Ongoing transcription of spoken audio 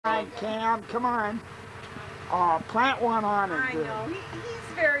All right, Cam, come on. Plant one on it. I know.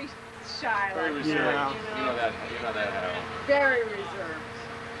 He's very shy. Very reserved. Yeah. You know that, Harold. Very reserved.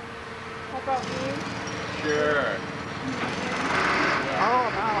 How about me? Sure. Oh,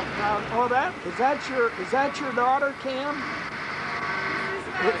 now, is that your daughter, Cam?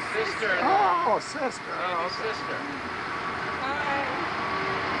 This is My my sister. Oh, sister. My sister.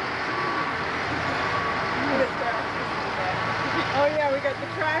 Oh yeah, we got the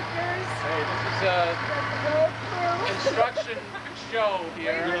tractors. Hey, this is We got the road crew. construction show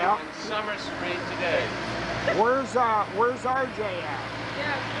here Yeah. on Summer Street today. Where's RJ at?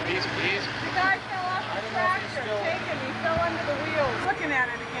 Yeah. He's The guy fell off the tractor. Take him. He fell under the wheels. Looking at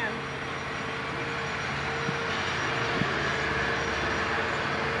it again.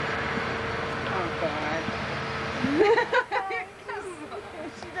 Oh God.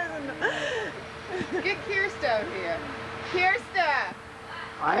 She doesn't know. Get Kirsta out here. Kirsta!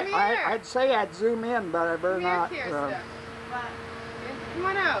 I'd say I'd zoom in, but I better Come here, not. Kirsta. Come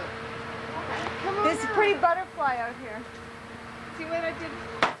on out. Come on. There's a pretty butterfly out here. See what I did?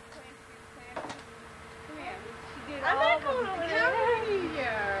 Come here. She did I'm all not going over there.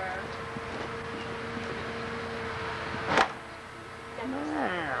 Come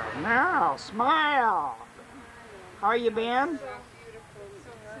here. Now, smile. How you been? So beautiful.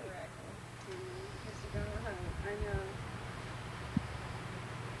 So miraculous. I know.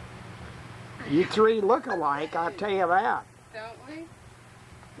 You three look alike, I'll tell you that. Don't we?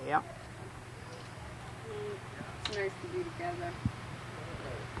 Yep. It's nice to be together.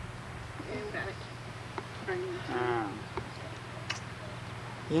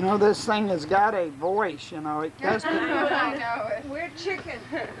 You know, this thing has got a voice, you know. It does. I know it. We're chicken.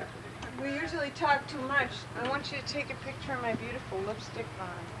 We usually talk too much. I want you to take a picture of my beautiful lipstick on.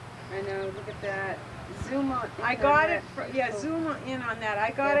 I know. Look at that. Zoom on. I got it. Zoom in on that.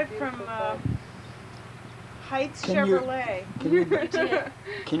 I got it from Heights Chevrolet.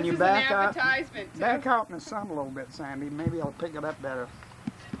 Can you back up? Back out in the sun a little bit, Sandy. Maybe I'll pick it up better.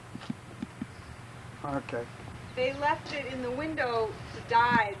 Okay. They left it in the window to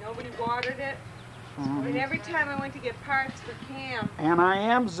die. Nobody watered it. And every time I went to get parts for Cam, And I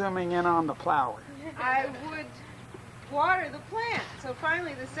am zooming in on the flower. I would water the plant. So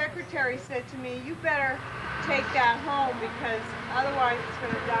finally the secretary said to me, you better take that home because otherwise it's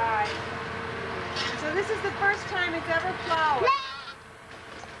going to die. So this is the first time it's ever flowered.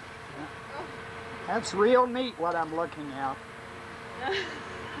 That's real neat what I'm looking at.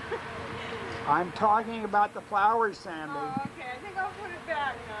 I'm talking about the flowers, Sandy. Oh, okay. I think I'll put it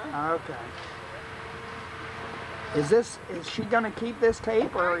back now. Okay. Is she going to keep this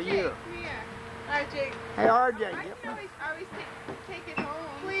tape or are RJ, you? come here. RJ. Hey, RJ. I can always take it home.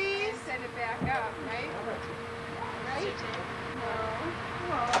 Please. And send it back up, right? Right?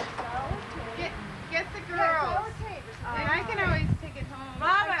 No. Get the girls. And I can always take it home.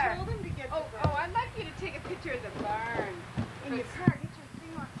 Mama. I told him to get the girls. I'd like you to take a picture of the barn. In your car. Get your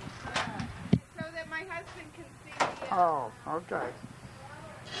thing off your car. So that my husband can see the... Oh, okay.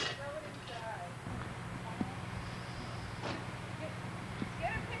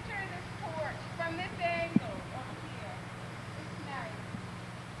 Get a picture of this porch from this angle over here. It's nice.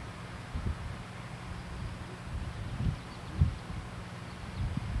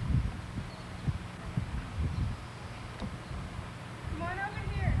 Come on over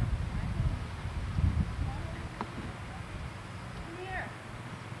here. Come here.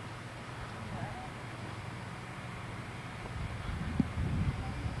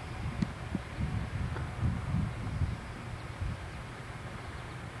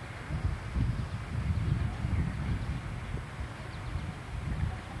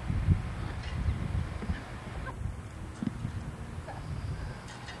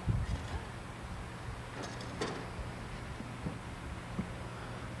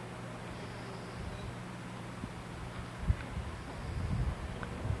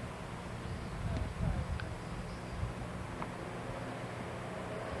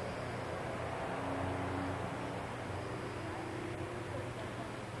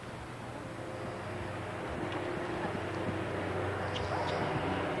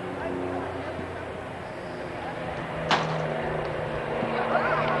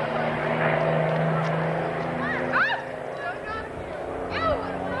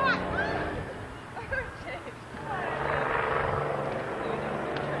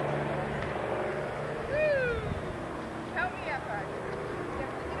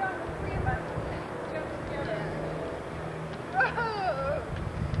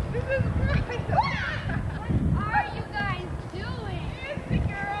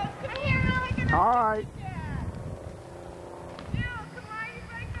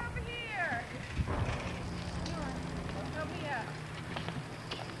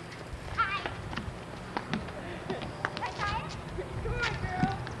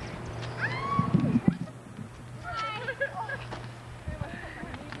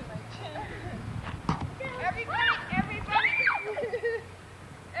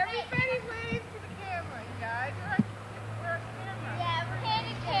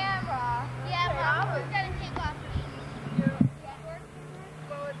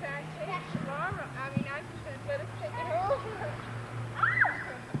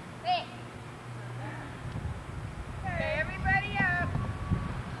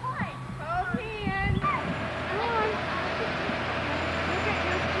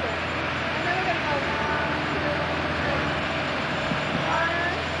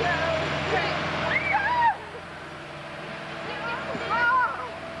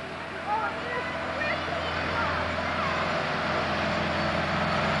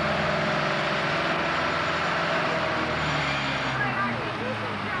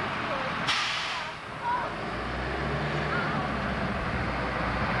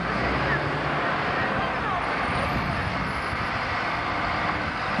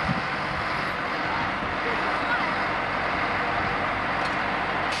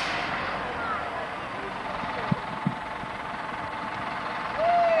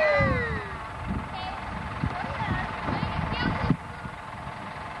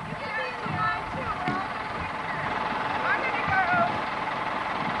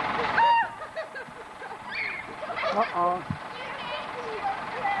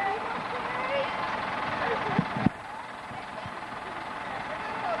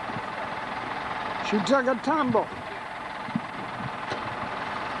 She took a tumble.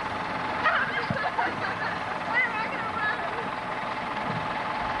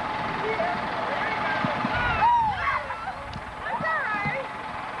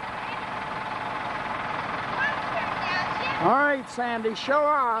 All right, Sandy, show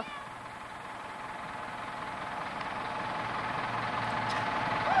off.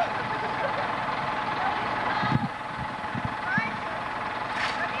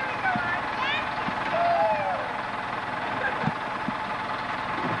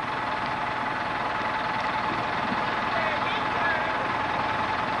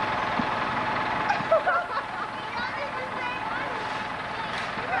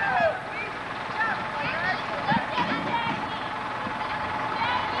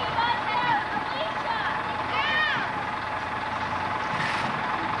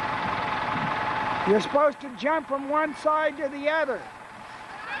 You're supposed to jump from one side to the other.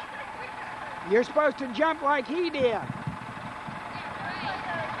 You're supposed to jump like he did.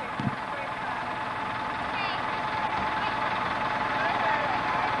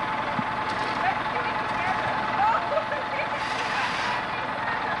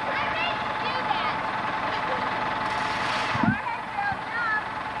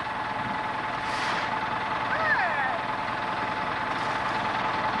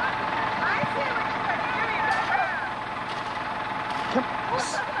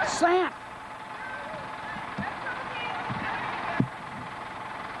 Sam!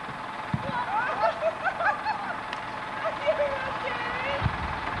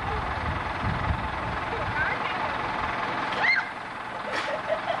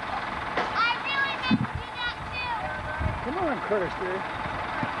 Come on, Curtis, dude.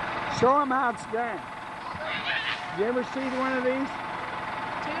 Show him how it's done. Did you ever see one of these?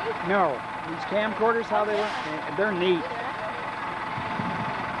 Two? No. These camcorders, how they look, they're neat.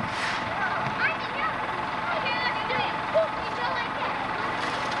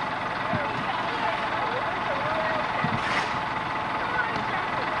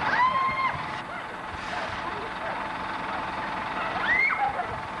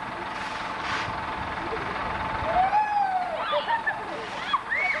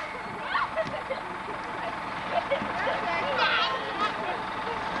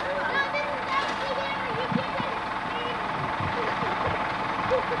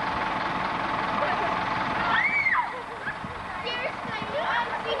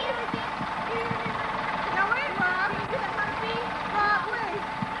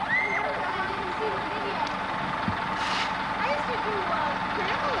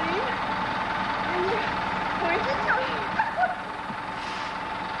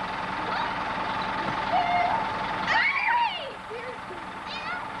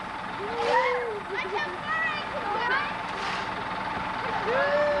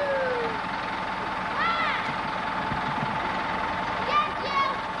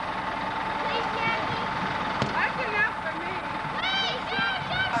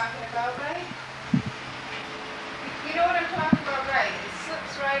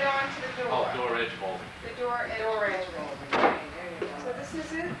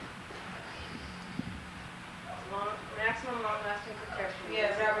 Maximum long-lasting protection.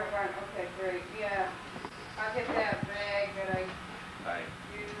 Yeah, rubber front. Okay, great. Yeah, I'll get that bag that I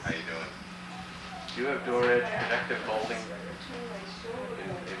use. How you doing? Do you have door edge protective molding in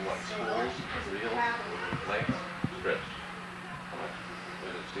what, spools, reels, lengths, strips?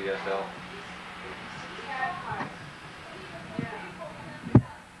 Was it CSL?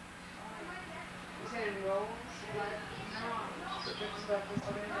 Is it in rolls?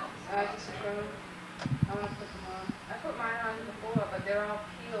 Just a roll. I want to put them on. I put mine on before, but they're all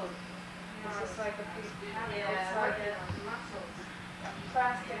peeled. It's just like a piece of outside the muscles.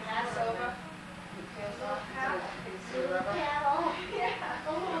 Plastic is over. It peels off. It's a rubber.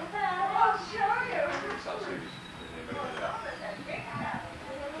 I'll show you.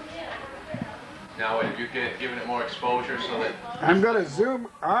 Now, have you given it more exposure so that... I'm going to zoom.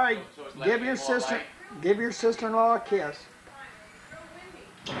 All right, So it's give letting your sister-in-law a kiss.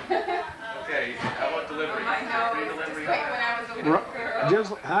 Okay, how about delivery? Free delivery? Like when I was a little girl.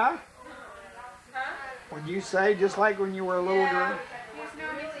 Just, huh? What'd you say? Just like when you were a little girl? He's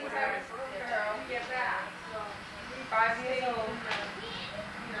known me since I was a little girl. Get back. 5 years old.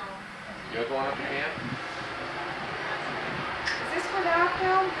 You're going up your hand? Is this for dark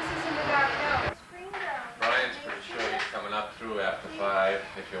film? This isn't the dark film. Brian's pretty sure he's coming up through after 5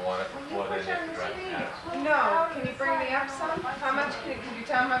 if you want it before then you can drive the No. Can you bring me up some? How much? Can you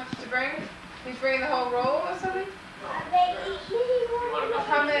tell how much to bring? He's bringing the whole roll or something?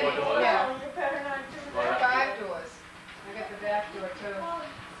 How many? Yeah. 5 doors. I got the back door too.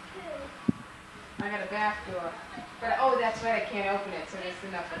 I got a back door. But, oh, that's right, I can't open it, so there's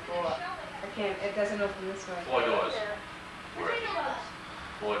enough for four. I can't, it doesn't open this way. 4 doors. Where?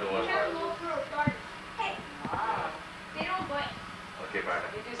 4 doors. They don't bite. Okay, Barney.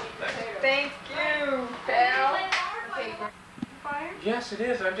 Thanks. Thank you, pal. Okay, fire? Yes, it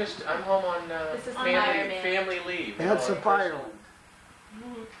is. I'm home on This is family leave. That's the fire one.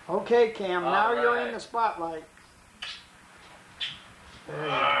 Okay, Cam, now All you're in right. the spotlight. There you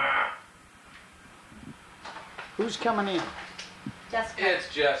go. Who's coming in? Jessica. It's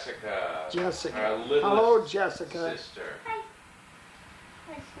Jessica. Jessica. Our little Hello, Jessica. sister. Hi,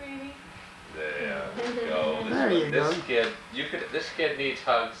 sweetie. There you go. There you go. This kid needs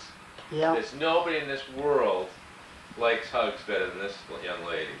hugs. Yeah. There's nobody in this world likes hugs better than this young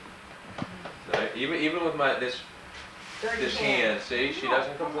lady. Right? Even with this hand, see, she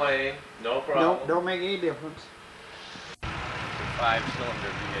doesn't complain. No problem. Nope, don't make any difference.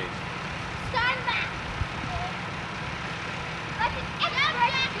 5-cylinder V8. Stand back. Let's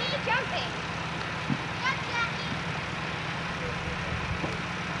express me jumping. Stop, Jackie.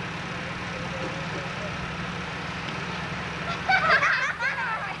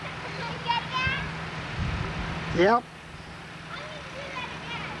 You get that? Yep. I need to do that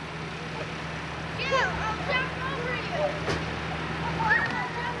again. You, I'll jump over you. I'll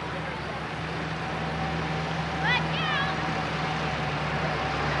jump over you. But you.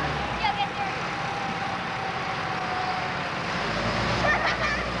 You'll get there.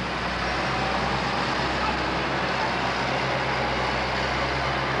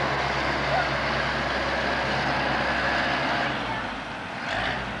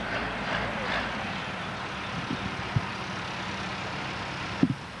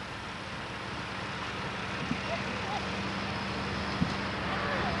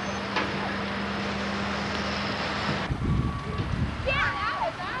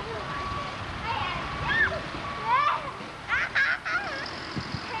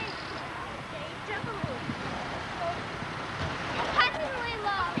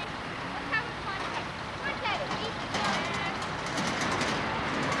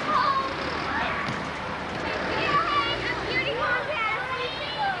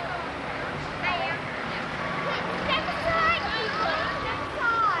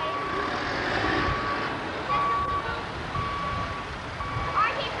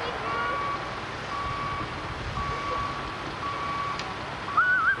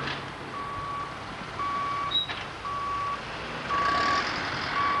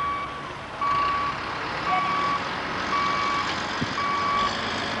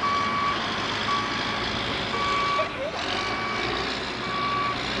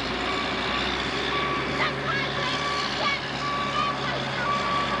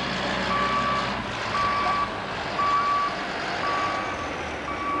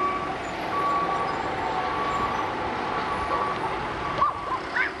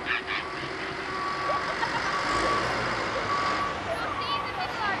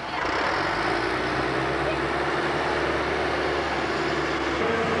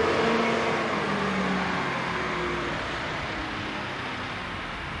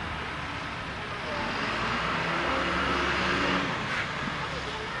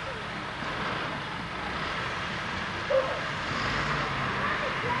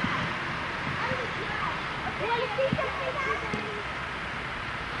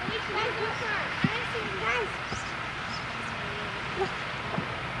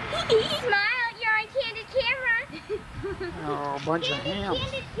 Smile, you're on candid camera. Oh, a bunch of hams.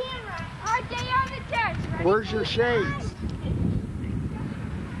 Candid camera. Our day on the church. Ready? Where's your shades?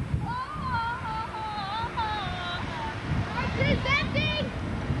 Is that thing?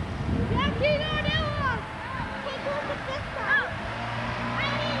 Jackie, Nardella. Take a look at this one.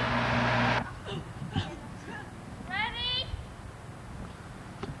 Ready?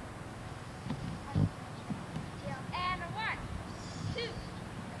 And 1, 2,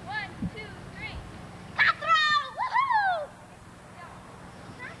 1, 2, 3. Cutthroat! Woohoo!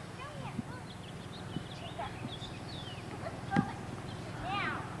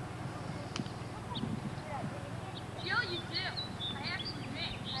 Now. Jill, you do. I have to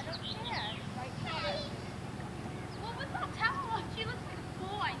admit. I don't care. Like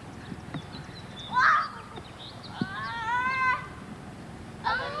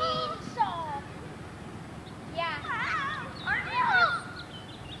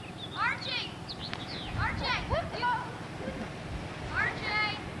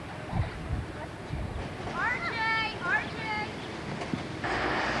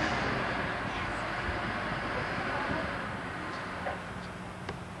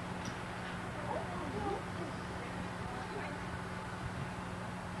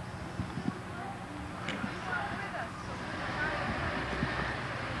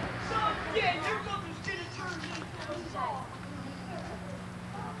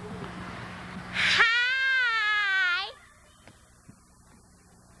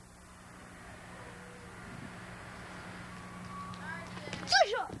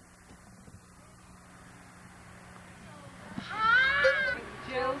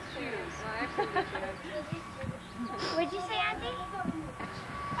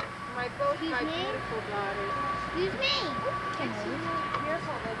Excuse My me? beautiful daughters. Excuse me?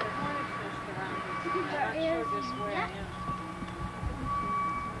 Careful, there's a hornet's nest around here. I'm not sure this way. Yeah.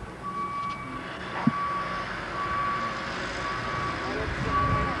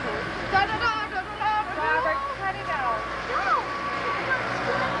 Robert, cut it out.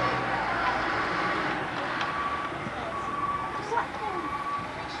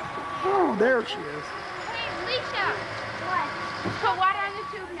 Oh, there she is. Hey, Alicia. What? Put water on the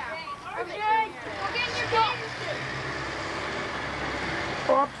tube now. Okay. Go get in your bathing suit.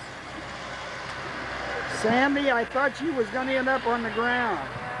 Oops. Sandy, I thought you was going to end up on the ground.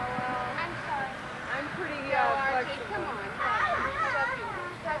 I'm sorry. I'm pretty flexible. Come on.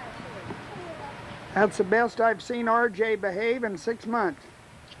 That's the best I've seen RJ behave in 6 months.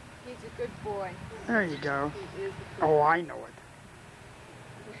 He's a good boy. There you go. He is. Oh, I know it.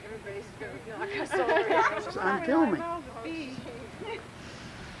 Everybody's going to knock us over. I'm filming.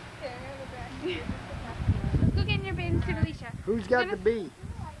 Go get in your bathing suit, Alicia. Who's got the bee? The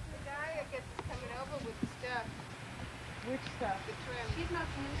guy, I guess, is coming over with the stuff. Which stuff? The trim. She's not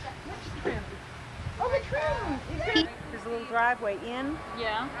coming. Which trim? Oh, the trim! There's a little driveway in,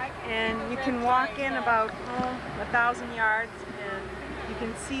 Yeah. and you can walk in about 1,000 yards, and you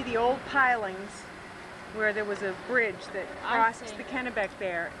can see the old pilings where there was a bridge that crossed the Kennebec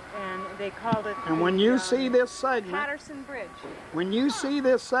there, and they called it And the, when you see this segment, Patterson Bridge. you'll see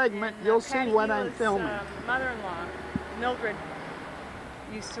Patty what I'm Gillis' filming. Mother-in-law, Mildred,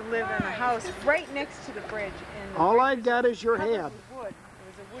 used to live in a house right next to the bridge. And the All bridge I was got is your covered head. with wood. It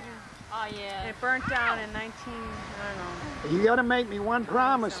was a wooden. Oh, yeah. And it burnt down in I don't know. You got to make me one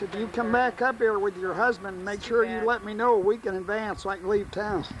promise. If you come back up here with your husband, make sure you let me know a week in advance so I can leave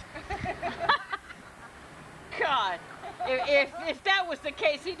town. God, if that was the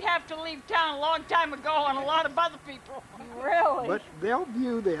case, he'd have to leave town a long time ago and a lot of other people. Really? But they'll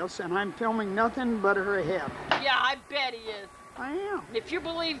view this, and I'm filming nothing but her head. Yeah, I bet he is. I am. If you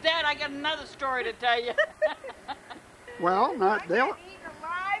believe that, I got another story to tell you. Well, not they'll.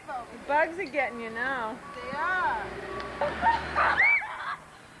 The bugs are getting you now. They are.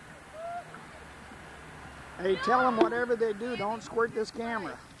 Hey, tell them whatever they do, don't squirt this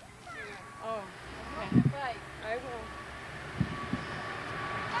camera. Oh, Right. I will.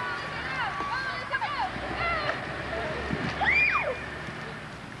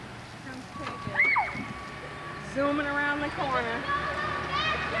 Zooming around the corner.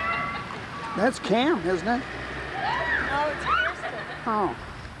 That's Cam, isn't it? Oh, it's Kirsten. Oh.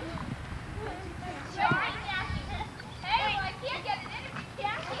 Hey, I can't get it in if you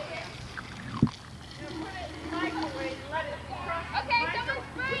can't eat it. Okay, someone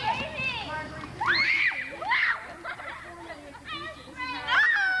spray it.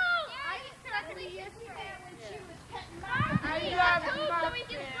 I expected it yesterday when she was petting my so we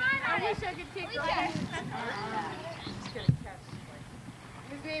can run on it. I wish I could take the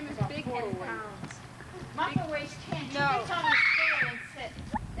His name is Big Head Pounds. Muffin weighs 10. She No. gets on the scale and sits.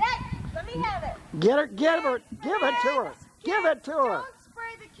 Let me have it. Give it to her. Give it to her. Don't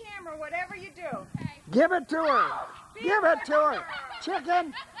spray the camera, whatever you do. Give it to her. Give it to her.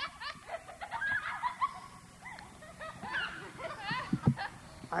 Chicken.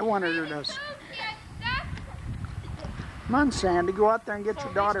 I wanted her to. Come on, Sandy, go out there and get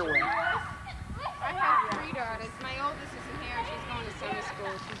your daughter wet. I have 3 daughters. My oldest isn't here. She's going to summer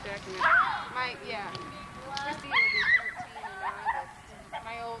school. She's back in Christy will be 13 in August.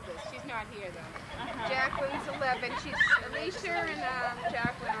 My oldest. She's not here, though. Jacqueline's 11. She's Alicia and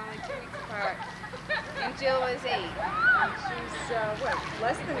Jacqueline are only 2 weeks apart. And Jill is 8. And she's,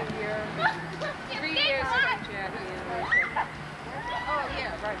 less than a year. 3 years from Jackie and Alicia. Oh,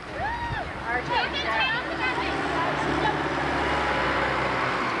 yeah, right there. RJ and Jackie.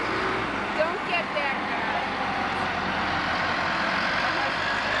 Don't get back there.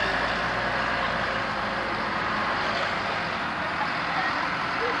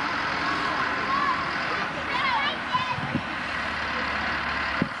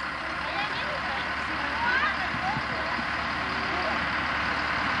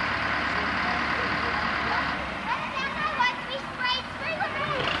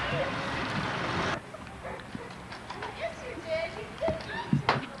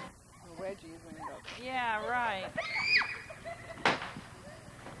 Yeah, right.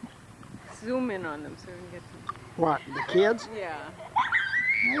 Zoom in on them so we can get some. What, the kids? Yeah.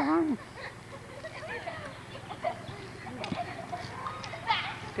 Well,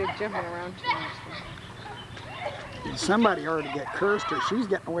 They're jumping around too much. somebody ought to get cursed or she's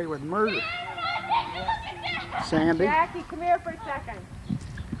getting away with murder. Sandy. Jackie, come here for a second.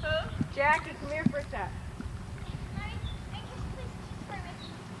 Who? Jackie, come here for a sec.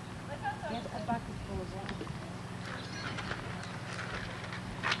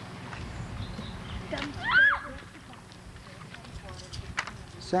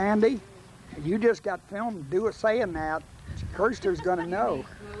 Sandy, you just got filmed saying that. Kirster's gonna know.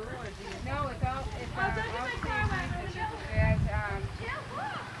 No, it's all as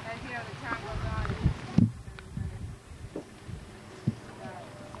you know, the time goes on.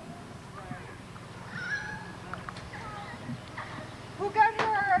 Who got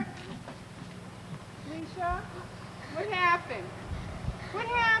hurt? Leisha? What happened? What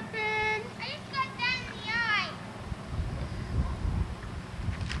happened? I just got that in the eye.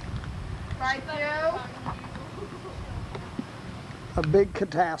 Bite you? A big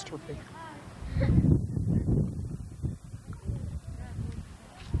catastrophe.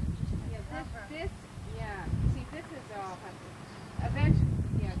 See, this is all eventually,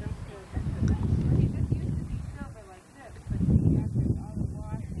 don't feel that. See, this used to be silver like this, but see, after all the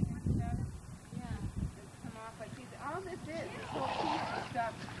washing and stuff, it's come off like these. All this whole piece of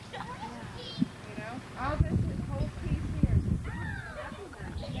stuff, all this whole piece here is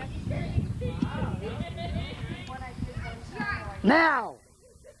what I did one time. Now!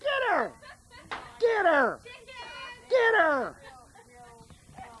 Get her! Get her! Get her!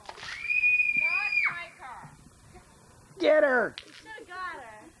 Not my car. Get her! You should have got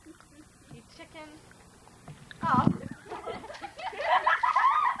her. You chicken. Oh. Get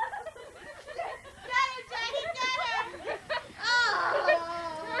her, Daddy, get her. Oh.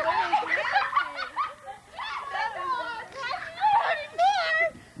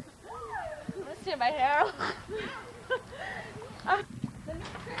 Let's see my hair.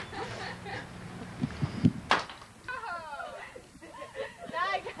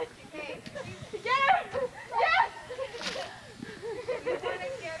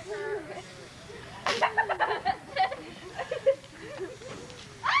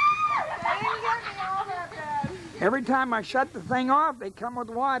 Every time I shut the thing off, they come with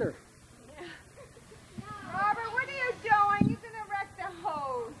water. Robert, what are you doing? You're gonna wreck the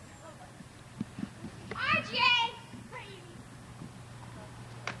hose. RJ!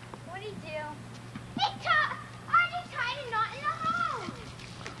 What did he do? RJ tied a knot in the hose.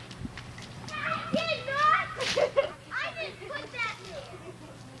 I did not! I didn't put that there.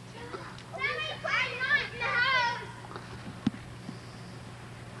 Somebody put a knot in the hose.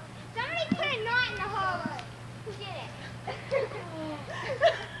 Somebody put a knot in the hose. Who did it?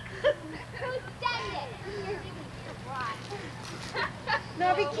 Who done it?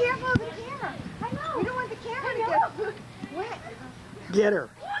 Now be careful of the camera. I know. We don't want the camera to get wet. Get her!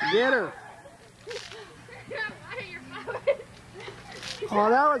 Get her! Oh,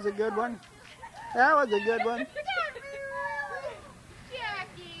 that was a good one. That was a good one.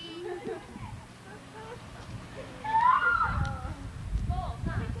 Jackie.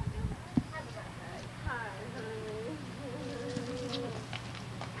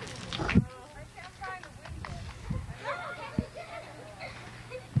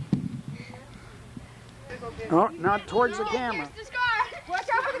 Oh, not towards the camera. Here's the scar. Watch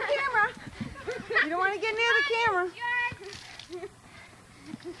out for the camera. You don't want to get near the camera.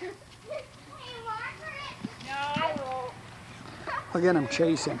 Hey, Margaret. Look at them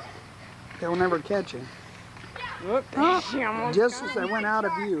chasing. They'll never catch him. Whoop. Just as they went out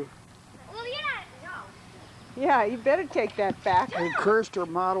of view. Well, yeah. No. Yeah, you better take that back. They cursed her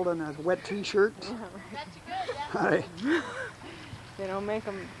modeled in a wet t-shirt. That's good. Hey, They don't make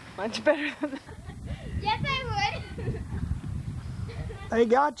them much better than that. Yes, I would. they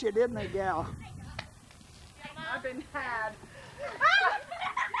got you, didn't they, gal? I've been had.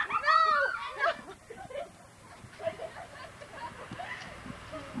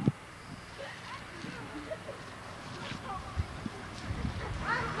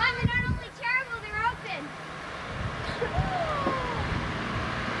 Mom, they're not only terrible, they're open.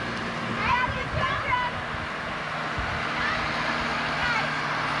 I have the children.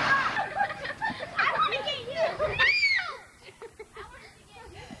 I want to get you.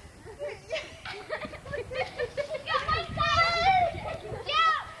 Got my side.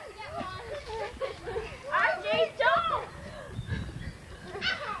 Jump. RJ, don't.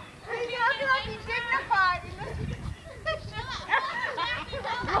 You have to be dignified.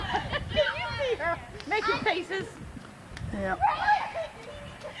 Can you see her making faces? Yeah.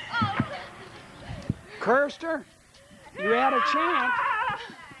 Cursed her? You had a chance.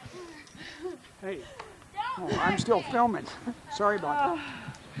 Hey. Oh, I'm still filming. Sorry about that.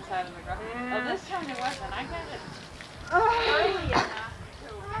 Oh, this time it wasn't. I got it Honey, early enough.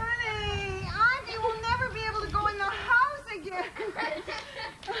 Auntie will never be able to go in the house again.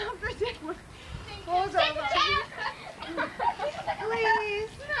 Close our eyes.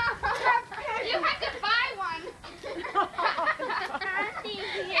 Please. You have to buy one.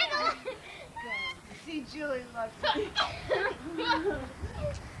 See, Julie loves me.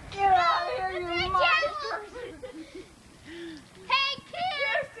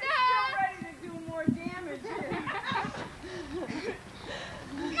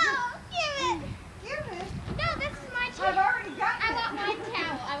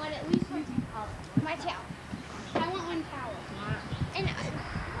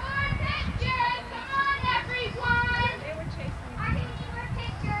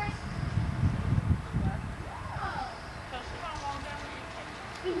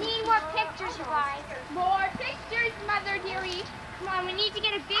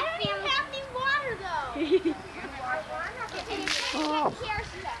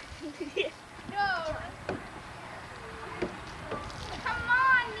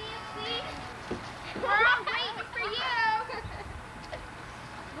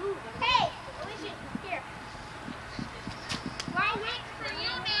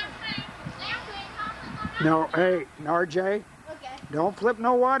 No, hey, RJ, Okay. don't flip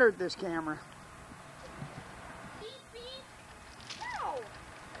no water at this camera. Beep, beep. No.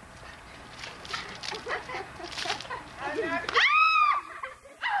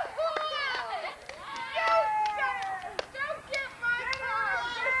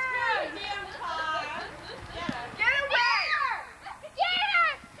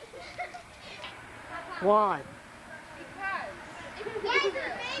 Why? Where's the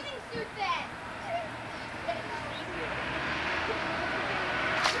bathing suit then?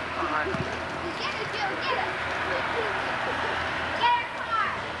 Get it, Joe, get it. Get her car.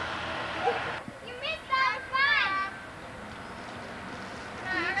 You missed that fun.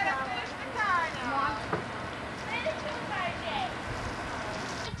 I gotta finish the car now. Finish the RJ.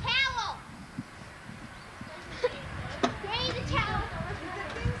 The towel. Bring the towel. Is the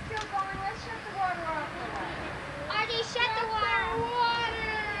thing still going? Let's shut the water off for that. RJ, shut the water.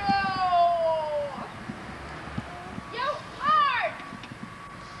 Yo, Art!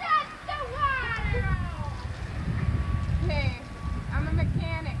 Shut the water off. Hey, I'm a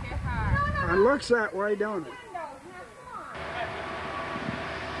mechanic at heart. It looks that way, don't it?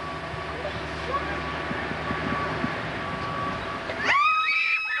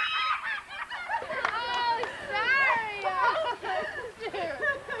 Oh, sorry.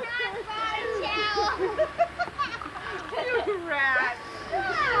 Not body towel. You rat. You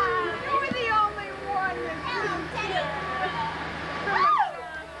were the only one that Hello, Teddy.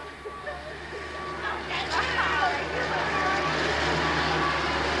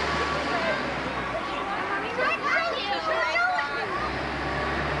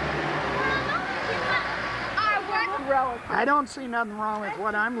 I don't see nothing wrong with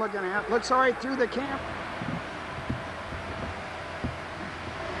what I'm looking at. Looks all right through the camera.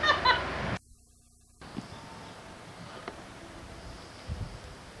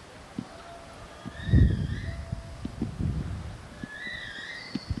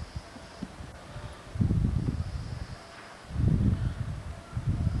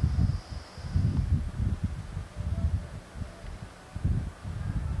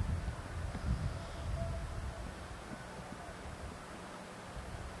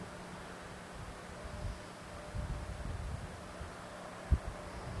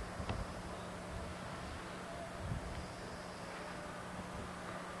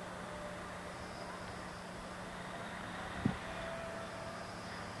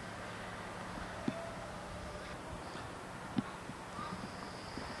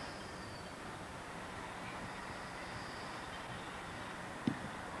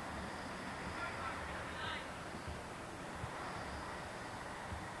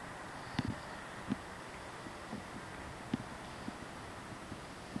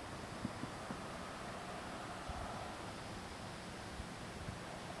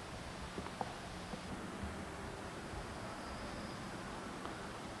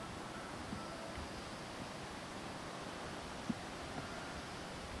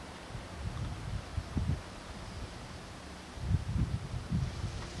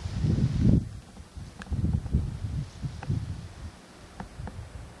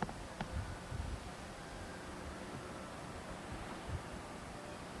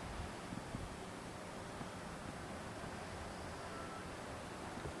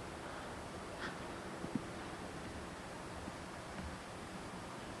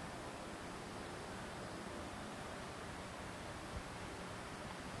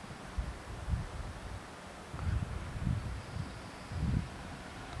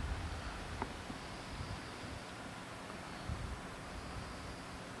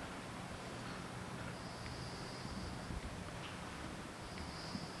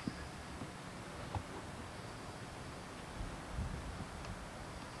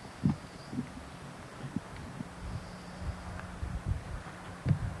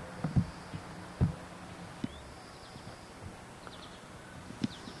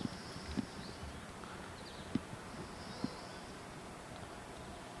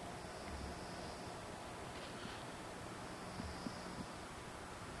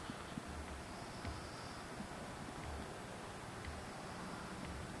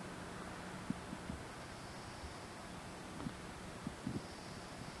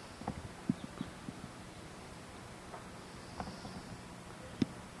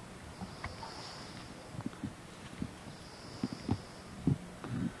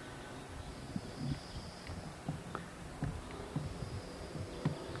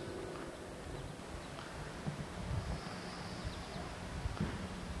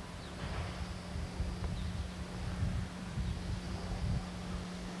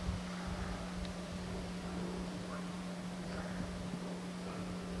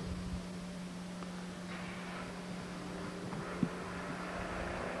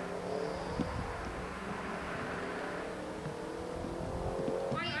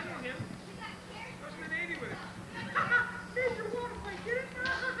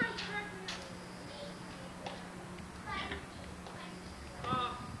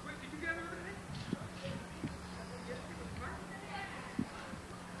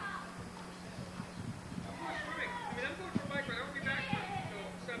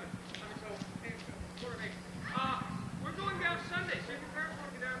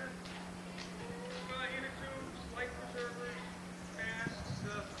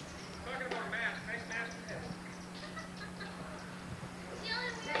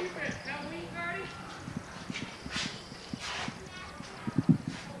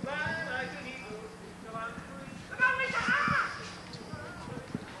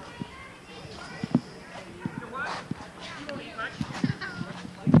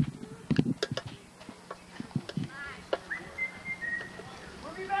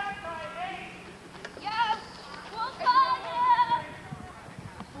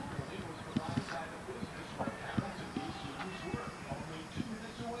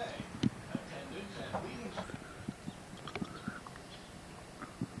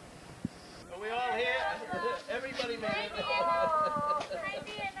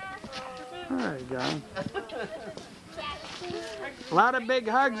 There you go. A lot of big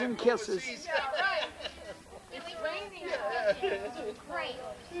hugs and kisses. It's raining. Great.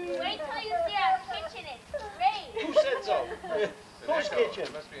 Wait till you see our kitchen. It's great. Who said so? Whose kitchen?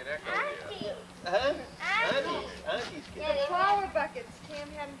 Must be an echo here. Huh? Auntie. Auntie's kitchen. Yeah, the flower buckets Cam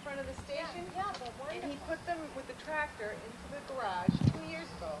had in front of the station, and he put them with the tractor into the garage 2 years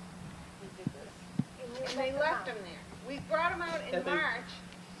ago. He did this. And they left them there. We brought them out in March,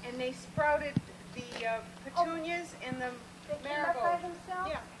 and they sprouted the petunias and the marigolds.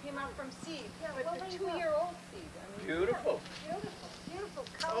 Yeah, came out from seed, but the 2-year-old seed. I mean, Beautiful. Beautiful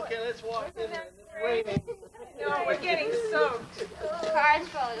color. Okay, let's walk in. It's raining. no, we're getting soaked. Car's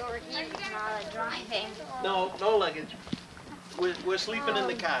probably overheating from all the driving. No luggage. We're sleeping in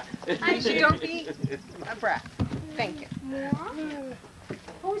the car. Aisha, don't be a brat. Thank you.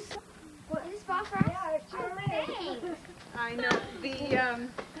 Who's this ball for us? Yeah, it's your Thanks. I know.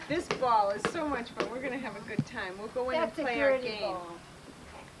 This ball is so much fun. We're gonna have a good time. We'll go in That's and a play our girly game. ball.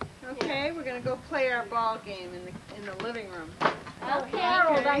 Okay, we're gonna go play our ball game in the living room. Okay.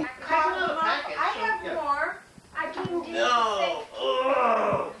 Harold, I have more. I can do No.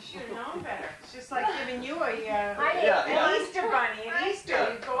 Oh. You should have known better. It's just like giving you I Yeah, didn't- yeah. an Easter bunny. At Easter,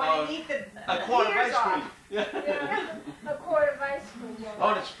 you go in and eat the A quart of ears ice cream. off. a quart of ice cream. Yeah. Oh,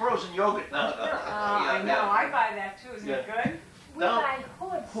 and it's frozen yogurt now. I know. I buy that too. Isn't it good? We No. buy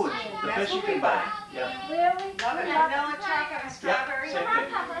hoods. Hood. The best you can buy. Yeah. Really? Love it. Vanilla chocolate and strawberry. same Come on,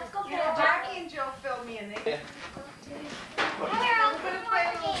 thing. Papa, let's go play Yeah, a Jackie and Jill filled me in. They Yeah. Harold, We're gonna play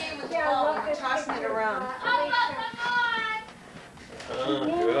a little game with the Yeah, ball. look, We're this tossing it picture. around. Papa, come on. Oh,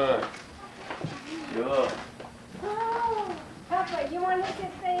 good. Good. Oh, Papa, you want to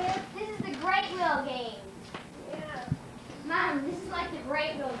sit there? This is the Great Wheel game. Yeah. Mom, this is like the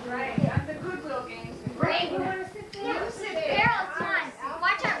Great Wheel game. Right, the Goodwill games. Great You Wheel. want to sit there? You sit there. Harold, come on.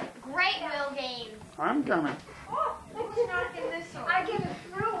 Watch our Great Wheel games. I'm coming. Oh, Who's knocking this over? I get a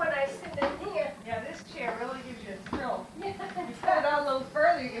thrill when I sit in here. Yeah, this chair really gives you a thrill. You put it out a little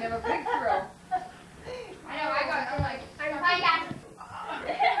further, you can have a big thrill. I know, I'm like, I got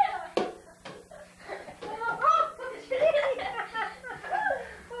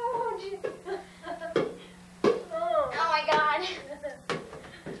Oh, gee. Oh my God.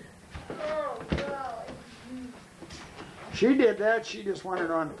 Oh, golly. She did that. She just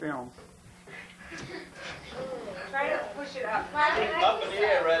wanted on film. try to push it up. Up in the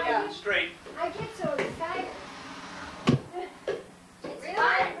air rather than straight. I get so excited. It's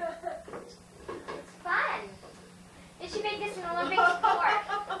fun. It's fun. They should make this an Olympic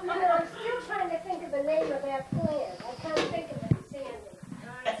sport. You know, I'm still trying to think of the name of that plant. I can't think of it, Sandy.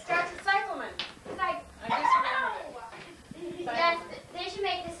 It starts with cyclamen. It's like, I just remembered it. Yes, they should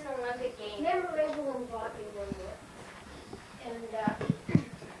make this an Olympic game. remember Evelyn bought me one there. And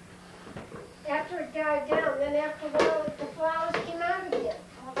after it died down, then after a while, the flowers came out again.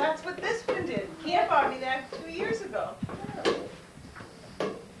 Well, that's what this one did. Cam bought me that 2 years ago.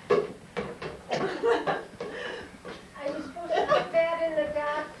 I was supposed to put that in a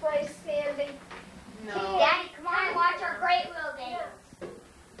dark place, Sandy. No. Daddy, come on and watch our Great Wheel games.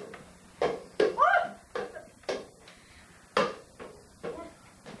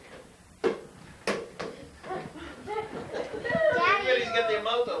 Daddy, Everybody's got their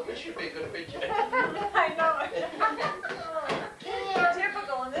mouth open. This should be a good picture. I know.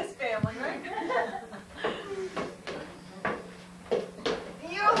 Typical in this family, right?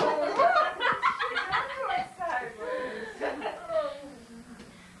 Yo!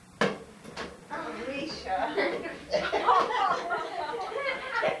 Alicia.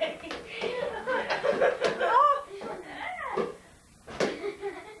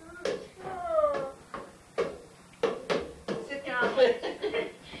 Sit down.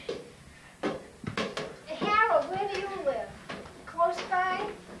 Harold, where do you live? Close by?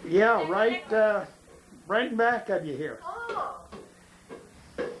 Yeah, right in back of you here. Oh.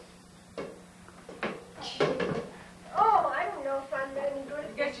 Oh, I don't know if I'm any good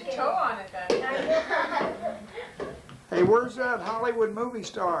at Get this your game. toe on it then. I know. Hey, where's that Hollywood movie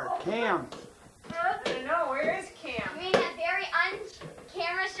star, Cam? Huh? I don't know. Where is Cam? you mean that very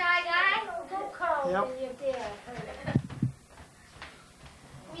un-camera shy guy? Oh, go call Yep. me your dad.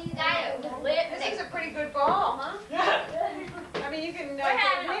 You mean the guy that lit This is a pretty good ball, huh? I mean, you can get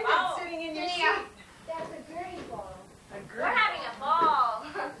having a wind ball. sitting in your Sitting seat. up. That's a great ball. We're having a ball.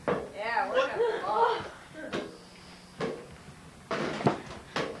 Yeah, we're having a ball.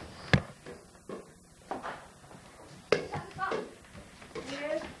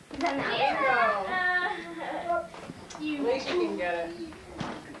 Yes. There you go. Alicia can get it.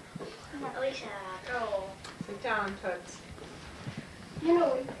 Alicia, go. Sit down, Toots. You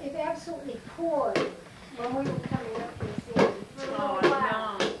know, it absolutely poured when we were coming up this end. For a little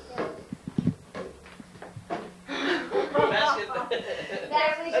while.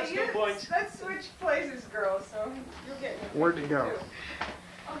 That's 2 points. Let's switch places, girls, so you'll get me. Where'd it go?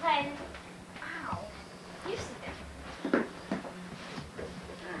 Okay. Ow. You sit there.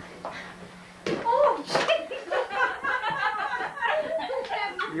 Oh,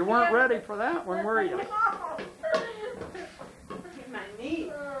 You weren't ready for that one, were you? My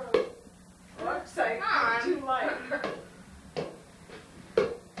knee. Looks like too light.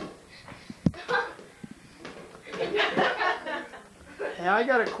 Hey, I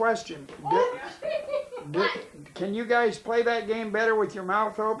got a question. Can you guys play that game better with your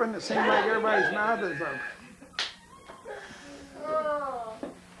mouth open? It seems like everybody's mouth is open. Oh.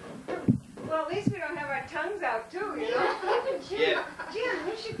 Well, at least we don't have our tongues out, too, you know? Yeah. Jim,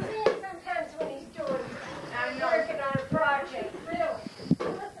 you should see him sometimes when he's doing, working on a project,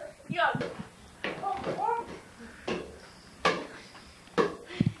 really. yeah.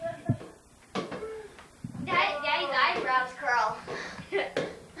 Daddy's eyebrows curl.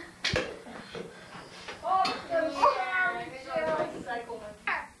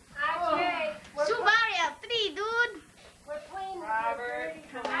 Subaria 3, dude. We're playing Robert,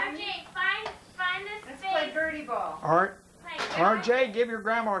 come on. RJ, find this Let's space. play birdie ball. RJ, give your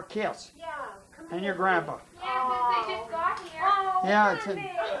grandma a kiss. Yeah, come And your grandpa. Yeah, since I just got here. Oh, Yeah, it's baby. in.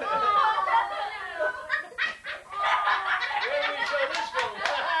 Where do we show this film?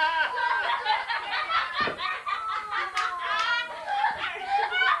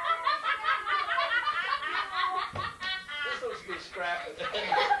 This looks to be scrapping. No, it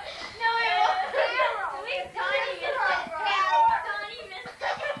was Harold. At least Donnie missed it. Donnie missed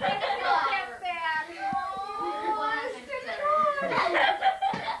it.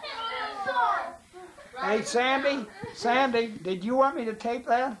 Hey, Sandy, did you want me to tape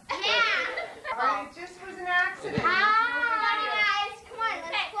that? It just was an accident. Guys, come on,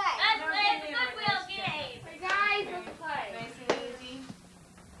 let's play. Let's play the Goodwill game. Guys, let's play. Nice and easy.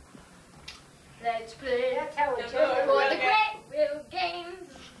 Let's play. That's how we do For it. the Goodwill games.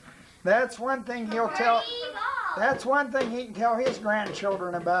 That's one thing he'll tell. Party ball. That's one thing he can tell his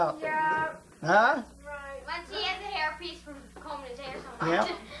grandchildren about. Yeah, Huh? right. Once he has a hairpiece from combing his hair somewhere. Yep.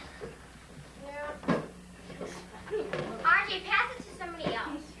 Yeah. RJ, pass it to somebody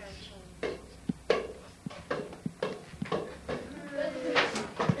else.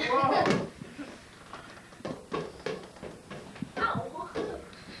 Whoa. Oh.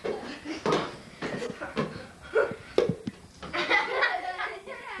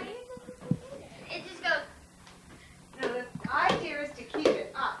 It just goes. Now, the idea is to keep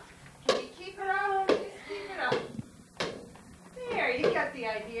it up. Can you keep it up? Just keep it up. There, you got the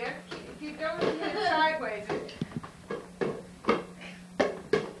idea. If you don't keep it sideways, it...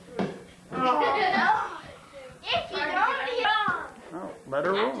 Oh. If you don't hit wrong. Oh, let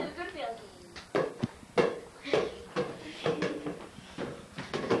her That's roll. a Goodwill game.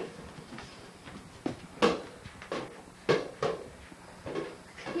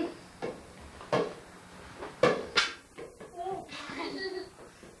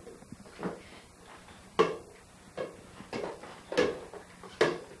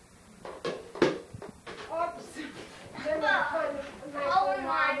 Oops. Remember the fun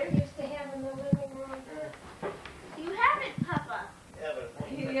my mother used to have in the living room? You have it, Papa. Yeah,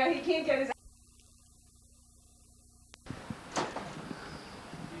 but Yeah, he can't get his...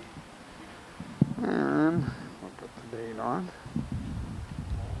 And we'll put the date on.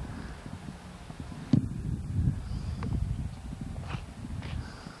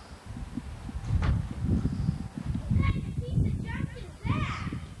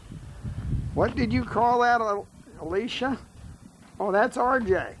 What did you call that, Alicia? Oh, that's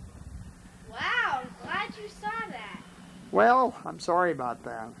RJ. Wow, I'm glad you saw that. Well, I'm sorry about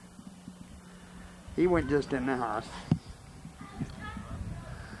that. He went just in the house.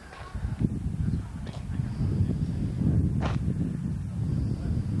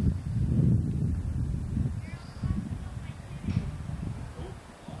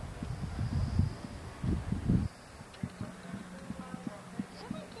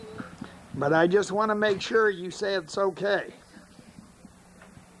 But I just want to make sure you say it's okay.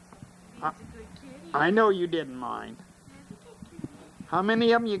 I know you didn't mind. How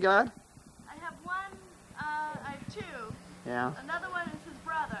many of them you got? I have one, I have two. Yeah, Another one is his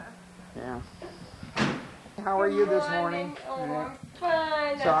brother. yeah. How are you this morning? Oh, I'm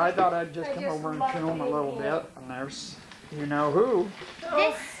fine. So I thought I'd just I come just over and love film a being little here. bit, and there's, you know who.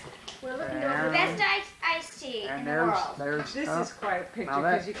 This, We're looking There. over best I see And in the world. there's This is quite a picture Now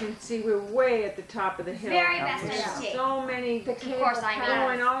that- because you can see we're way at the top of the hill. Very best There's to see. so many The Of course I know.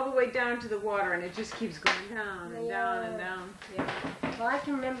 going all the way down to the water, and it just keeps going down and down and Yeah. down. Yeah. Well, I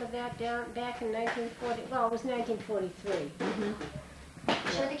can remember that down back in 1940. Well, it was 1943.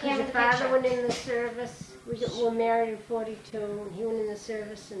 Show the Because camera your the father picture. went in the service. Were married in 42, and he went in the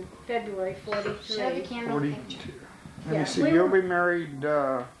service in February 43. Show the camera the picture. 42. Let Yeah, me see, we you'll were- be married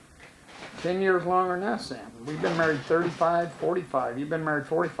 10 years longer than us, Sam. We've been married 35, 45. You've been married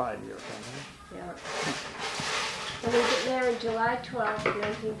 45 years, haven't you? Yeah. And we got married July 12th,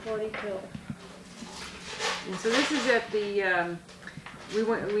 1942. And so this is at the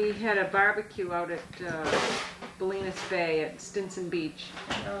we had a barbecue out at Bolinas Bay at Stinson Beach,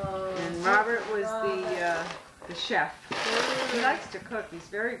 and Robert was the chef. He likes to cook. He's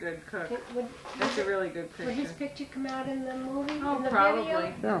a very good cook. That's a really good Would his picture. picture come out in the movie? Oh, in the probably.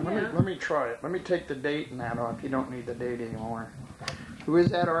 Video? Yeah, let me try it. Let me take the date and that off. You don't need the date anymore. Who is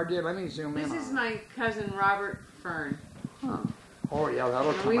that, RJ? Let me zoom in This on is it. my cousin Robert Fern. Huh. Oh, yeah, that'll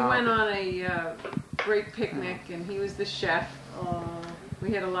And come we out. went on a great picnic, and he was the chef.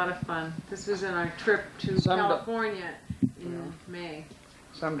 We had a lot of fun. This was on our trip to California in May.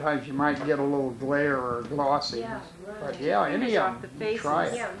 Sometimes you might get a little glare or glossy. Yeah, But right. yeah, any Finish of off them, the you try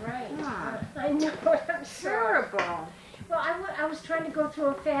it. Yeah, right. Ah. I know. I'm sorry. Terrible. Well, I was trying to go through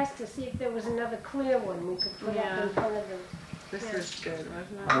them fast to see if there was another clear one we could put Yeah. up in front of them. This Yeah. was good,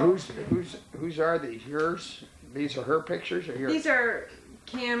 wasn't it? Whose are these? Yours? These are her pictures or yours? These are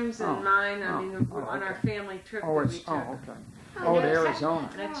Cam's and Oh. mine. I Oh. mean, Oh, on our okay. family trip Oh, that it's we took. okay. Oh, to Arizona.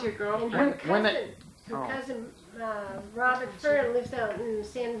 That's your And girlfriend. her When cousin, it- her oh. cousin Robert Fern lives out in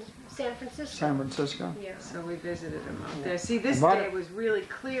San Francisco. San Francisco. Yeah. So we visited him out there. See, this But- day was really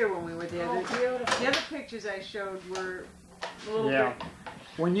clear when we were there. Oh, The beautiful. other pictures I showed were a little Yeah. bit.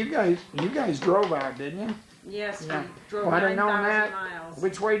 When you guys drove out, didn't you? Yes, Yeah. we drove Well, I'd have known 9,000 that. miles.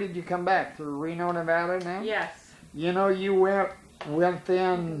 Which way did you come back? Through Reno, Nevada now? Yes. You know, you went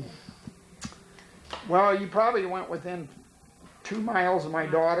within, well, you probably went within 2 miles of my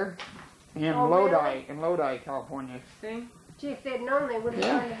daughter in Oh, really? Lodi, California. See? Gee, if they'd known, they would have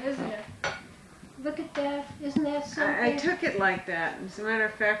Yeah. tried to visit her. Look at that. Isn't that something? I took it like that. As a matter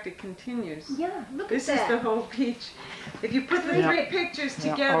of fact, it continues. Yeah, look This at is that. the whole beach. If you put the Yeah. three pictures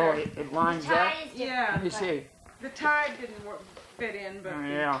Yeah. together, Oh, it lines up. Tide is yeah, Let me see. the tide didn't fit in, but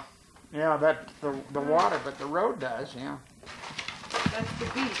Yeah. Yeah, that the water, but the road does, yeah. that's the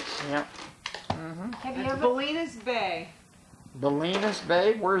beach. Yeah. Have you That's ever? Bolinas Bay, Bolinas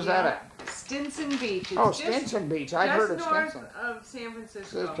Bay, where's that Yeah. at? Stinson Beach. It's Oh, just, Stinson Beach. I've heard of just north Stinson. of San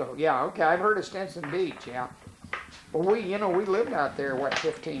Francisco. Cisco. Yeah, okay, I've heard of Stinson Beach, yeah. Well, we lived out there,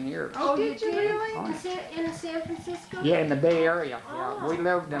 15 years? Oh, did you really? Oh, In San Francisco? yeah, in the Bay Area, yeah. We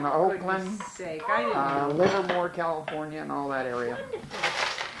lived in Oakland, Goodness sake, I didn't know. Livermore, California, and all that area.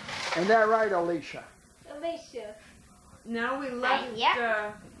 Wonderful. Ain't that right, Alicia? Alicia. Now we left.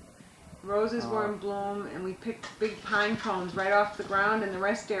 Yep. Roses were in bloom, and we picked big pine cones right off the ground in the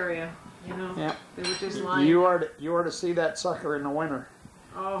rest area. You know, Yeah. they were just lying. You are to see that sucker in the winter.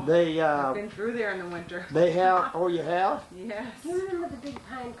 Oh, They I've been through there in the winter. they have. Oh, you have? Yes. Do you remember the big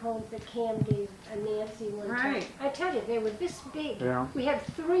pine cones that Cam gave Nancy one time? Right. I tell you, they were this big. Yeah. We had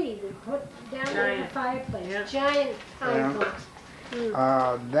 3 we put down there in the Giant. fireplace. Yeah. Giant pine Yeah.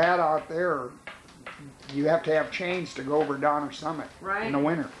 cones. That out there, you have to have chains to go over Donner Summit Right. in the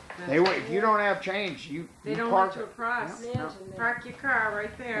winter. That's If you don't have chains, you They you don't park let you it. across. Yeah. Imagine that. Park your car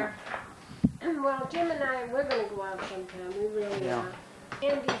right there. Well, Jim and I, we're going to go out sometime. We really Yeah. are.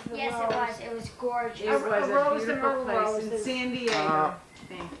 Andy's the Yes, rose. it was. It was gorgeous. It A was a rose beautiful among place in roses. San Diego. Uh,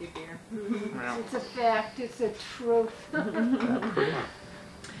 Thank you, dear. Yeah. It's a fact. It's a truth.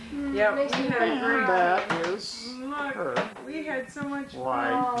 Yep, Makes we me had very a great proud. That is Look, her. we had so much Why,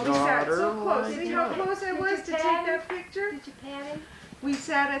 fun. We sat so daughter, close. why, See how daughter. close I Did was you to take pat him? that picture? Did you pat him? We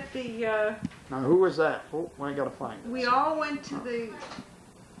sat at the, Now, who was that? Oh, I gotta find it. we all went to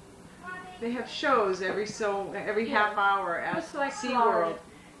they have shows every half hour at It's like SeaWorld. Florida.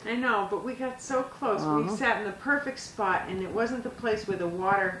 I know, but we got so close. We Uh-huh. sat in the perfect spot, and it wasn't the place where the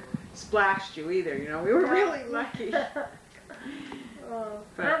water splashed you either. You know, we were really lucky. Oh,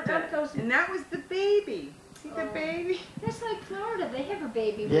 But, that goes. and that was the baby. See the Oh. baby? That's like Florida. They have a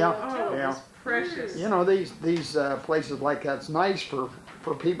baby Yeah. whale, Oh, too. it Yeah. was precious. You know, these places like that's nice for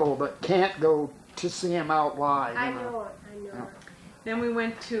people that can't go to see them out live. I you know. know it. I know Yeah. it. Then we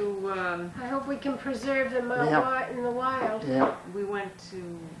went to I hope we can preserve them out Yeah. in the wild. Yeah.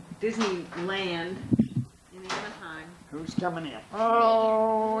 Disneyland in Anaheim. Who's coming in?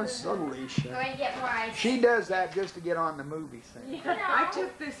 Oh, it's Alicia. Going to get more ice. She does that just to get on the movie thing. I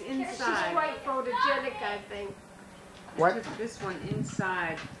took this She's inside. quite photogenic, I think. What? I took this one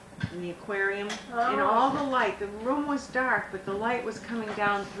inside in the aquarium. Oh. And all the light, the room was dark, but the light was coming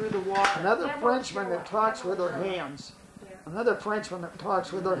down through the water. Another Frenchman that talks with her hands. Another Frenchman that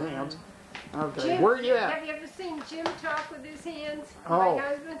talks with her hands. Okay, Jim, where you have at? you ever seen Jim talk with his hands? Oh. My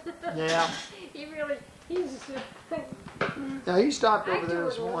husband? Yeah. He's, Yeah, he stopped I over there do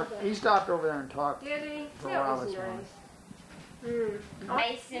this it all morning. day. He stopped over there and talked. did he? For a That while was this morning. nice.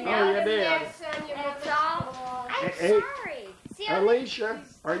 Nice and Oh, out you in did. there. Yes, on your And it's mother's all. floor. I'm Hey, sorry. See how Alicia,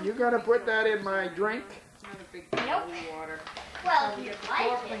 are you gonna put that in my drink? It's not a big Nope. bottle of water. well, you Get the like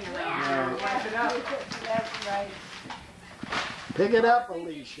floor it, cleaner yeah. out. Wipe it up. That's right. Pick it up, Look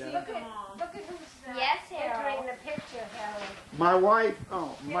Alicia. at who's Yes, entering Harold. the picture, Harold. My wife,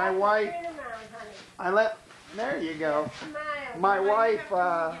 oh, my Yeah, wife, turn around, honey. I let, there you go. Smile. My wife,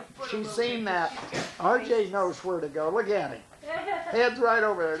 she's seen that. RJ knows where to go. Look at him. Head's right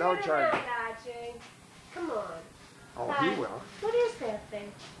over there, don't Turn charge. around, RJ. Come on. Oh, he will. What is that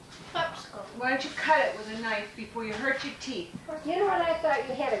thing? Popsicle. Why don't you cut it with a knife before you hurt your teeth? You know what? I thought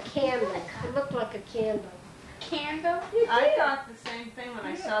you had a candle. It looked like a candle. Candle? You I did. thought the same thing when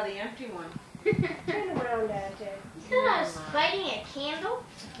I saw the empty one. Turn around, RJ. You thought I was lighting a candle?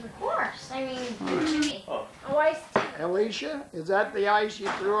 Of course. I mean, Oh, I see. Alicia, is that the ice you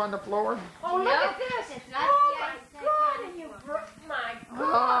threw on the floor? Oh, look Nope, at this. it's not Oh, the my ice that God. came And you from. broke my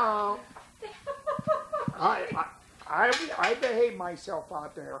Oh, God. I behaved myself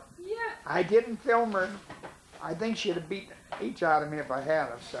out there. Yeah. I didn't film her. I think she'd have beat each out of me if I had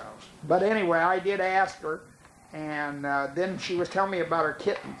her, so. But anyway, I did ask her, and then she was telling me about her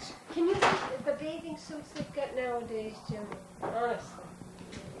kittens. Can you see the bathing suits they've got nowadays, Jim? Honestly.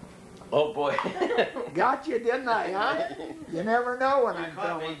 Oh boy. Got you, didn't I, huh? You never know when I'm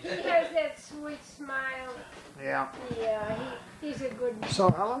filming. He has that sweet smile. Yeah. Yeah, he's a good.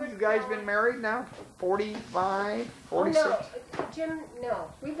 So how long good you guys fellow. been married now? 45, Oh, 46? no, Jim, no.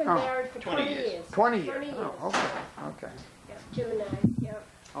 We've been Oh. married for 20 years. 20 years. 20 years. Oh, okay, okay. Yeah, Jim and I, yeah.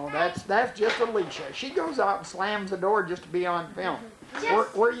 Oh, that's just Alicia. She goes out and slams the door just to be on film.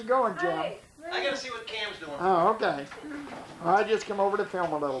 Where are you going, Jim? Hi. I gotta see what Cam's doing. Oh, okay. Well, I just come over to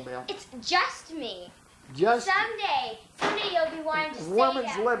film a little bit. it's just me. Just Someday you'll be wanting to say woman's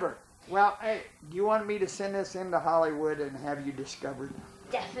that. liver. Well, hey, do you want me to send this into Hollywood and have you discovered?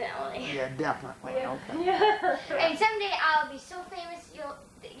 Definitely. Yeah, definitely. Yeah. Okay. Yeah. And someday I'll be so famous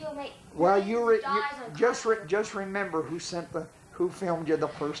you'll make. Well, millions of dollars on just remember who filmed you the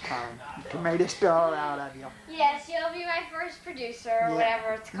first time. Who made a star out of you. Yes, you'll be my first producer or Yeah.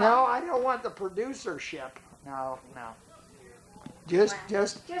 whatever it's called. No, I don't want the producership. No. Just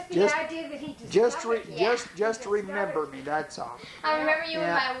the idea that he just remember me. That's all. I'll remember you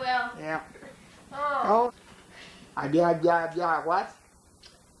Yeah. in my will. Yeah. Oh. Oh. Yeah. What?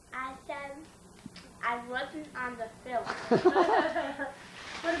 I said I wasn't on the film.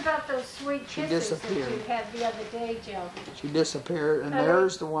 What about those sweet She kisses that you disappeared. had the other day, Joe? She disappeared, and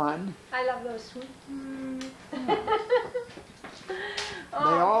there's the one. I love those sweet. They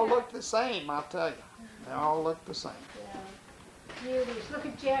all look the same, I'll tell you. They all look the same. Yeah. Beauties. Look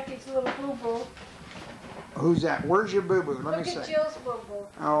at Jackie's little boo-boo. Who's that? Where's your boo-boo? Let Look me at see. Jill's boo-boo.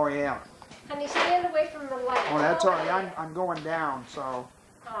 Oh, yeah. Honey, stand away from the light. Oh, that's all right. I'm going down, so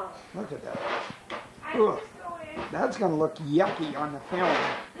Oh. look at that. I Ugh. just go in. That's going to look yucky on the film.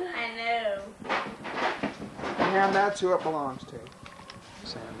 I know. And that's who it belongs to.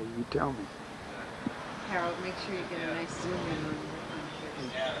 Sandy, you tell me. Harold, make sure you get a nice zoom in on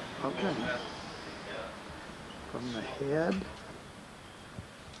your Okay. From the head,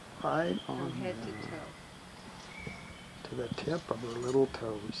 right on from head to toe. to the tip of her little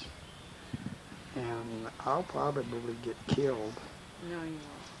toes. And I'll probably get killed, No, you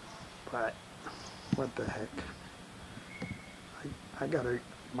won't. but what the heck? I gotta,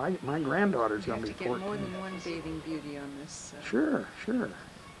 my granddaughter's You gonna have be to get more 14. than one bathing beauty on this. Sure.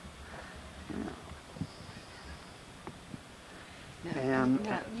 Now, And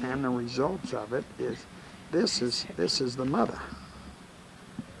now, you- and the results of it is this is the mother.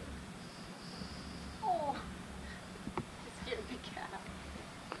 Oh. It's gonna be cat.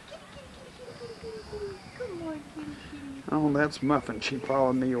 Come on, kitty, kitty. Oh, that's Muffin. She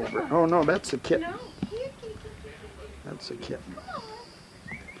followed me over. Oh no, that's the kitten. No, here, kitty, kitty. That's the kitten.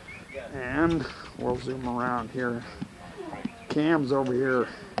 And we'll zoom around here. Cam's over here.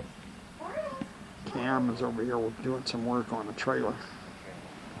 Cam is over here doing some work on the trailer.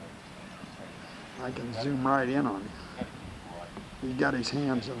 I can zoom right in on him. He got his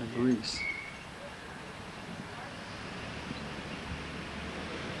hands in the grease.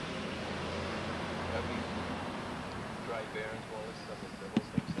 bearings, Wallace, some of those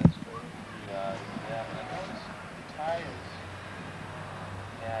things that's true. Yeah, yeah. I noticed the tires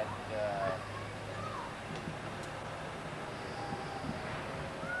had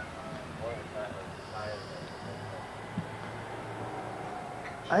one of the tires.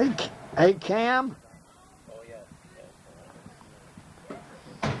 Hey, Cam. Oh yeah.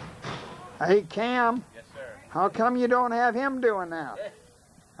 Hey, Cam. Yes, sir. How come you don't have him doing that?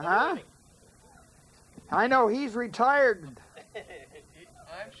 Huh? I know he's retired.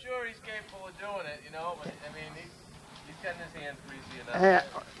 I'm sure he's capable of doing it, you know, but I mean, he's getting his hands greasy enough.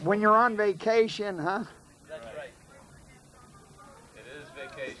 When you're on vacation, huh? That's right. It is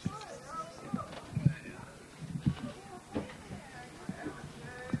vacation.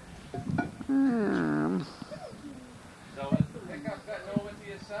 So is the pickup gotten over to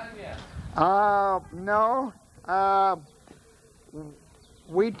your son yet? No.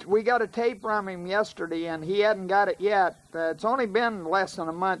 We got a tape from him yesterday, and he hadn't got it yet. It's only been less than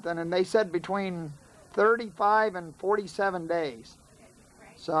a month, and they said between 35 and 47 days.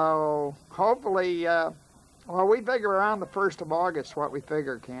 So hopefully, well, we figure around the 1st of August what we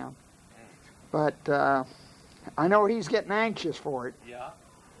figure, Cam. But I know he's getting anxious for it. Yeah.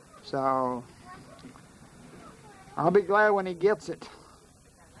 So I'll be glad when he gets it.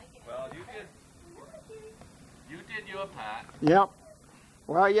 Well, you did your part. Yep.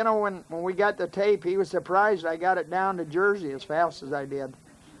 Well, you know, when we got the tape, he was surprised I got it down to Jersey as fast as I did.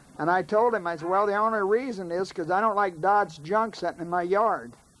 And I told him, I said, well, the only reason is because I don't like Dodge junk sitting in my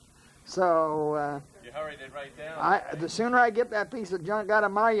yard. So you hurried it right down. the sooner I get that piece of junk out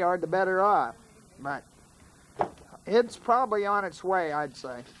of my yard, the better off. But it's probably on its way, I'd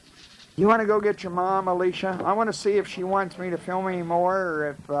say. You want to go get your mom, Alicia? I want to see if she wants me to film any more,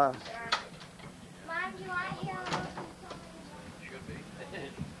 or if... Mom, do you want to hear? Should be.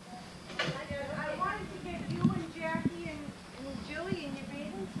 I wanted to get you and Jackie and Jilly in your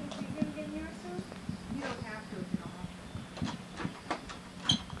bathing suits. Are you going to get in your suit? You don't have to if you don't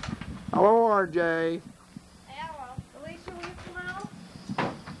want. Hello, RJ. Hello. Alicia, will you come out?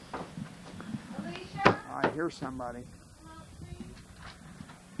 Alicia? I hear somebody.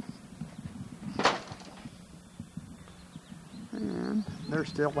 And they're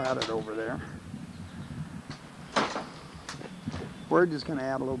still at it over there. We're just going to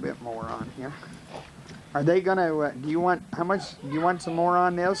add a little bit more on here. Are they going to, do you want some more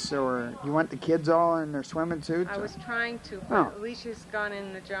on this, or do you want the kids all in their swimming suits? I was trying to, but Oh. Alicia's gone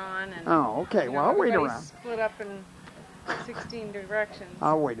in the John, and Oh, okay. you know, Well, I'll wait everybody's around. split up in 16 directions.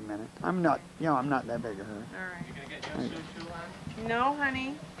 I'll wait a minute. I'm not that big a hurry. All right. You gonna get your suit too, hon? No,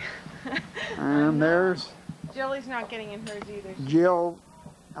 honey. And there's Jilly's not getting in hers either. Jill.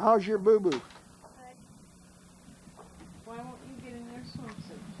 How's your boo-boo? Why won't you get in their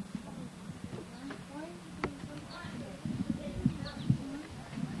swimsuit?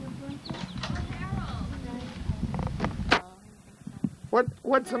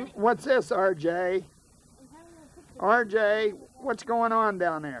 What's this, RJ? RJ, what's going on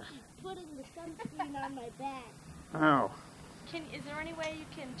down there? Putting the sunscreen on my back. Oh. Is there any way you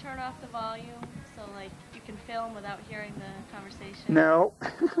can turn off the volume so like you can film without hearing the conversation? No.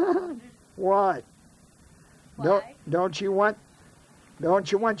 Why? Why? Don't you want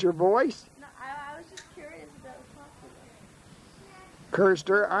your voice? No, I was just curious about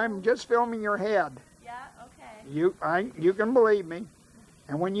Kirster, I'm just filming your head. Yeah, okay. You can believe me.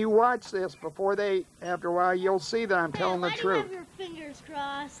 And when you watch this after a while, you'll see that I'm telling the Why truth. do you have your fingers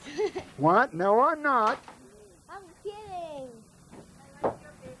crossed? What? No, I'm not. I'm kidding.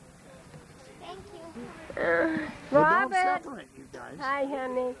 Thank you. Well, don't Robert. separate, you guys. Hi,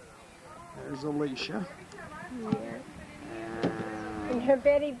 honey. There's Alicia. And her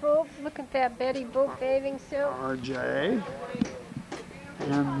Betty Boop. Look at that Betty Boop bathing suit. RJ.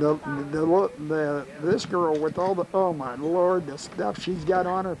 And this girl with all the, oh my Lord, the stuff she's got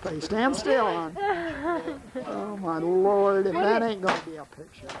on her face. Stand still, hon. Oh my Lord, if that ain't gonna be a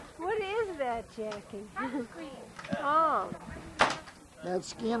picture. What is that, Jackie? Oh, That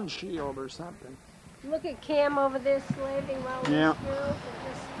skin shield or something. look at Cam over there slaving while these Yeah. girls are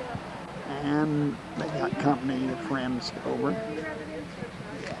just And they got company of friends over.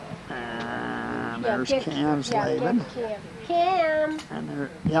 And there's Cam slaving. Cam. And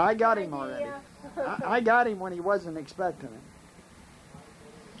yeah, I got him already. I got him when he wasn't expecting it.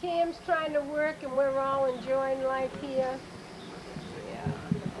 Cam's trying to work and we're all enjoying life here.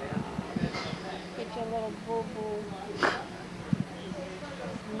 Get your little boo-boo.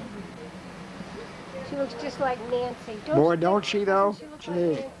 She looks just like Nancy. Boy, don't she though? She looks Gee. like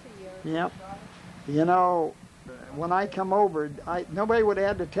Nancy. Yep. You know, when I come over, nobody would have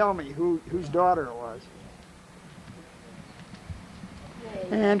had to tell me whose daughter it was.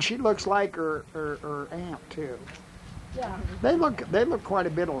 And she looks like her aunt too. Yeah. They look quite a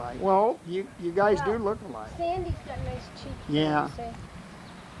bit alike. Well, you guys do look alike. Sandy's got nice cheeks. Yeah. Yeah,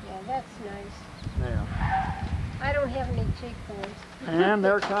 that's nice. Yeah. I don't have any cheekbones. And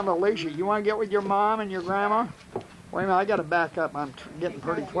there comes Alicia. You want to get with your mom and your grandma? Wait a minute, I got to back up. I'm getting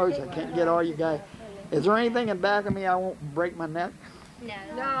pretty close. I can't get all you guys. Is there anything in back of me I won't break my neck?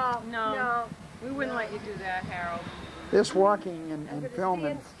 No. We wouldn't let you do that, Harold. This walking and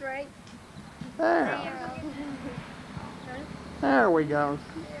filming. Stand straight. There. There we go.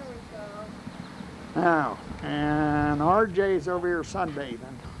 There we go. Now, and RJ's over here sunbathing.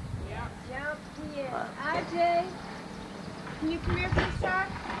 Yep, he is. RJ, Can you come here for a sec?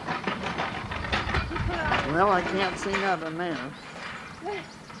 Well, I can't see nothing there.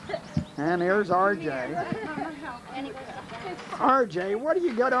 And here's RJ. RJ, what do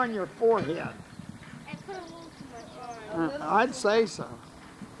you got on your forehead? I put a little too much on. I'd say so.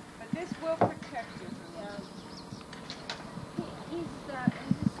 But this will protect you. his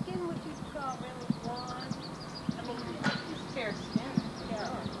skin, what you call really blonde. I mean, he's fair skin.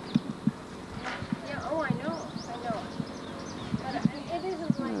 Yeah, oh, I know. But it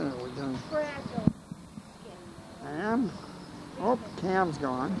isn't like There we go. fragile skin. And, oh, Cam's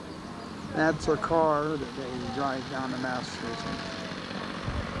gone. That's a car that they drive down to Massachusetts.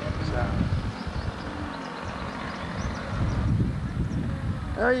 So.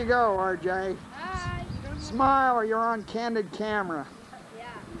 There you go, RJ. Hi. Smile or you're on candid camera. Yeah.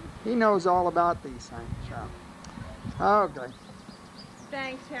 He knows all about these things. So. Okay.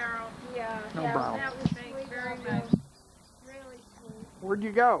 Thanks, Harold. Yeah. No yeah, problem. That was Thanks sweet very of you. much. Really sweet. Where'd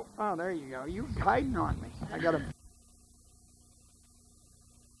you go? Oh, there you go. You hiding on me. I got to